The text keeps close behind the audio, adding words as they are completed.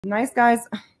Nice guys.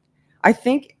 I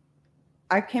think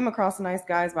I came across nice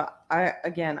guys, but I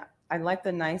like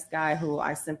the nice guy who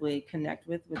I simply connect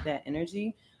with that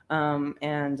energy. And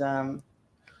it's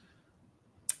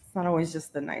not always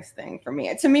just the nice thing for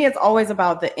me. To me, it's always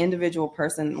about the individual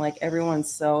person. Like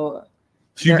everyone's So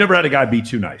you've never had a guy be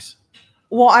too nice?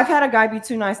 Well, I've had a guy be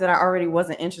too nice that I already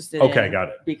wasn't interested in. Okay, got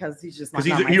it. Because he's just because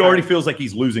he already feels like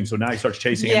he's losing, so now he starts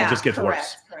chasing and it just gets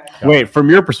worse. Correct. Wait, from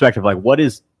your perspective, like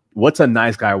what's a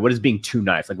nice guy? What is being too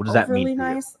nice? Like what does that mean? Really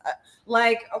nice.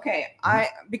 Like, okay,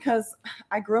 because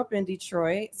I grew up in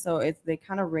Detroit, so they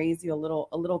kind of raise you a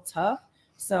little tough.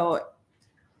 So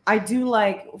I do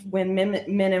like when men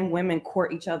and women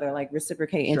court each other, like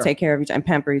reciprocate and take care of each and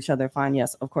pamper each other. Fine,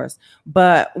 yes, of course.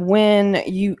 But when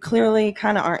you clearly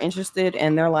kind of aren't interested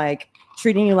and they're like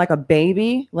treating you like a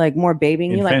baby, like more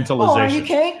babying you, like, oh, are you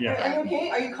okay? Yeah. Are you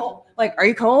okay? Are you cold? Like, are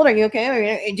you cold? Are you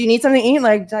okay? Do you need something to eat?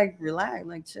 Like relax,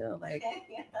 like chill, like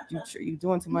you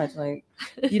doing too much. Like,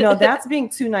 that's being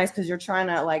too nice because you're trying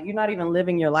to like you're not even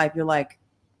living your life. You're like.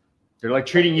 They're like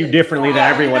treating you differently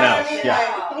than everyone else.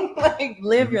 Yeah. Like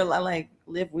live your life, like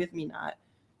live with me, not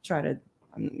try to,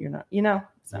 you're not,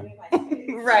 so.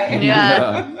 Right.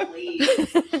 Yeah.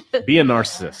 Be a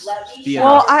narcissist.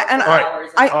 Well,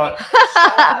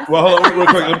 hold on real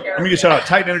quick. Let me just shout out.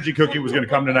 Titan Energy Cookie was going to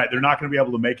come tonight. They're not going to be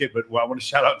able to make it, but I want to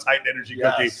shout out Titan Energy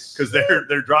Cookie because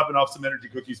they're dropping off some energy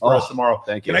cookies for us tomorrow.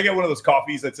 Thank you. Can I get one of those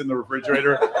coffees that's in the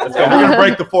refrigerator? Let's go. We're going to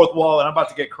break the fourth wall, and I'm about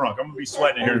to get crunk. I'm going to be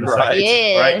sweating here in a second.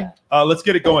 Yeah. Right? Let's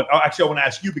get it going. Oh, actually, I want to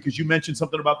ask you because you mentioned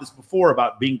something about this before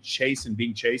about being chased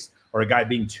or a guy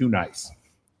being too nice.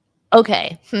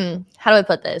 Okay. How do I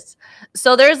put this?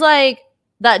 So there's like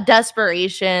that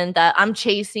desperation that I'm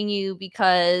chasing you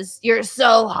because you're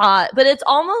so hot, but it's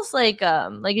almost like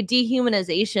a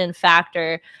dehumanization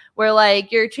factor where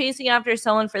like you're chasing after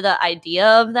someone for the idea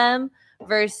of them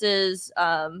versus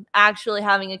actually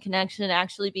having a connection,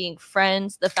 actually being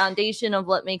friends, the foundation of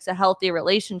what makes a healthy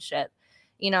relationship.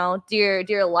 Do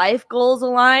your life goals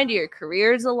align? Do your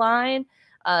careers align?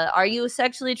 Are you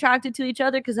sexually attracted to each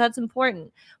other? Because that's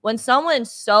important. When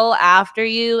someone's so after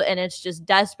you and it's just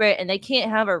desperate and they can't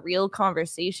have a real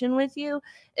conversation with you,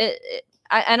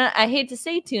 I hate to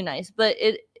say too nice, but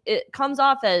it comes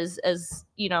off as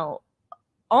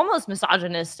almost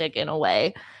misogynistic in a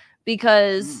way,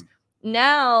 because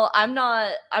now I'm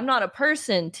not a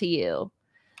person to you.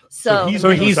 So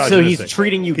he's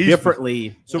treating you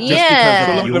differently. So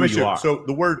let me show. So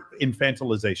the word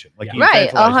infantilization, like right,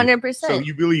 100%. So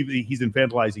you believe he's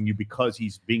infantilizing you because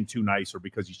he's being too nice or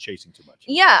because he's chasing too much?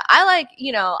 Yeah, I like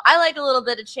a little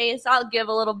bit of chase. I'll give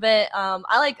a little bit.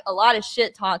 I like a lot of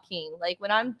shit talking. Like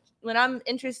when I'm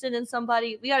interested in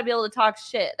somebody, we got to be able to talk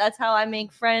shit. That's how I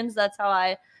make friends. That's how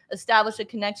I establish a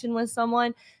connection with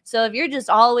someone. So if you're just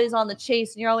always on the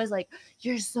chase and you're always like,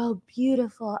 you're so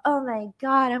beautiful, oh my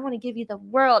god, I want to give you the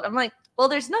world, I'm like, well,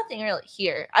 there's nothing really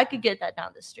here. I could get that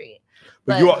down the street,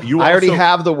 but you I already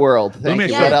have the world. Thank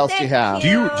you. What else do you have? Do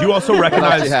you also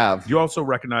recognize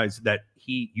that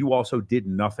you also did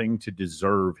nothing to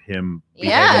deserve him?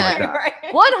 Yeah, like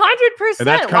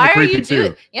 100%. Why are you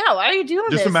doing? Yeah, why are you doing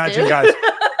this? Just imagine, guys.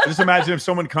 Just imagine if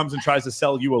someone comes and tries to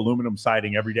sell you aluminum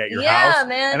siding every day at your house.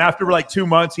 Man. And after like 2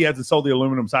 months, he hasn't sold the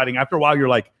aluminum siding. After a while, you're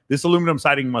like, this aluminum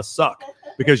siding must suck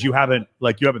because you haven't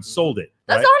sold it.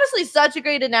 That's honestly such a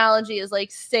great analogy is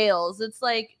like sales. It's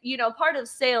like, part of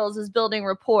sales is building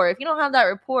rapport. If you don't have that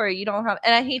rapport, you don't have,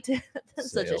 and I hate to,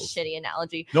 that's such a shitty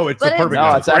analogy. No, it's the perfect.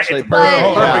 No, it's actually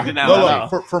perfect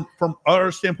analogy. From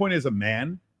our standpoint as a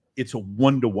man, it's a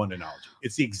one-to-one analogy.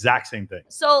 It's the exact same thing.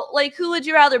 So, like, who would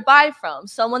you rather buy from?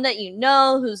 Someone that you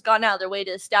know, who's gone out of their way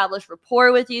to establish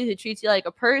rapport with you, who treats you like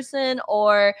a person,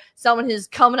 or someone who's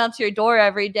coming up to your door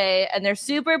every day and they're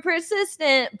super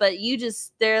persistent, but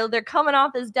they're coming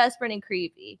off as desperate and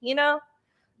creepy.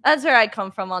 That's where I come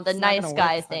from on the nice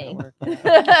guy thing.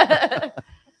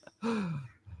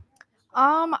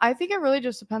 I think it really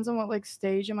just depends on what like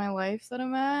stage in my life that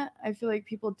I'm at. I feel like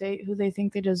people date who they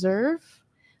think they deserve.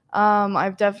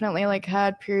 I've definitely like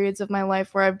had periods of my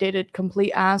life where I've dated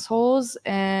complete assholes,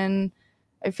 and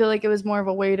I feel like it was more of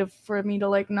a way for me to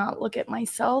like not look at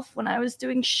myself when I was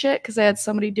doing shit because I had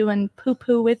somebody doing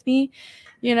poo-poo with me,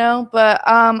 But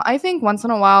I think once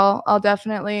in a while I'll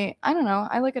definitely, I don't know,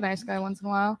 I like a nice guy once in a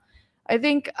while. I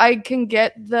think I can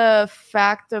get the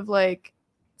fact of like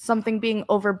something being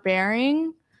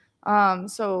overbearing.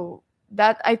 So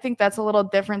that I think that's a little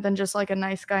different than just like a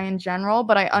nice guy in general,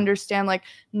 but I understand like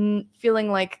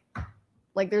feeling like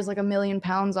there's like 1,000,000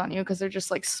 pounds on you because they're just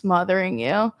like smothering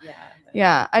you.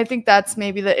 Yeah, I think that's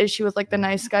maybe the issue with like the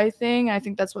nice guy thing. I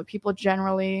think that's what people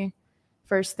generally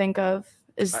first think of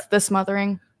is the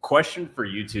smothering. question for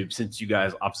YouTube, since you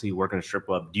guys obviously work in a strip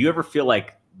club, do you ever feel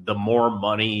like the more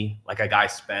money like a guy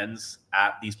spends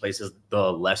at these places,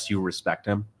 the less you respect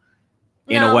him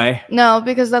in a way? No,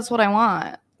 because that's what I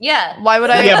want. Yeah. Why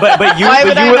would I? Yeah, but you, Why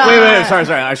would I not? wait,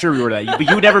 sorry. I should reword that. But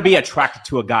you would never be attracted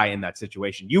to a guy in that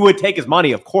situation. You would take his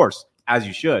money, of course, as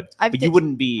you should, but you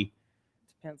wouldn't be.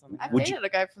 Depends on I've dated a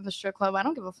guy from the strip club. I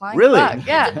don't give a flying Really? fuck.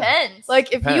 Yeah. It depends. Like,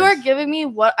 if you Depends. are giving me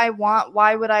what I want,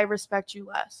 why would I respect you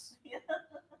less?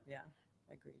 Yeah,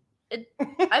 I agree.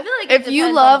 I feel like it If you depends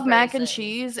on love the mac and person.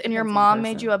 cheese and your Depends on the mom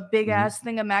made person. you a big ass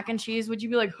thing of mac and cheese, would you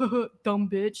be like, dumb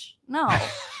bitch? No.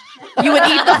 You would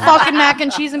eat the fucking mac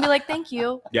and cheese and be like, thank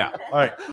you. Yeah. All right.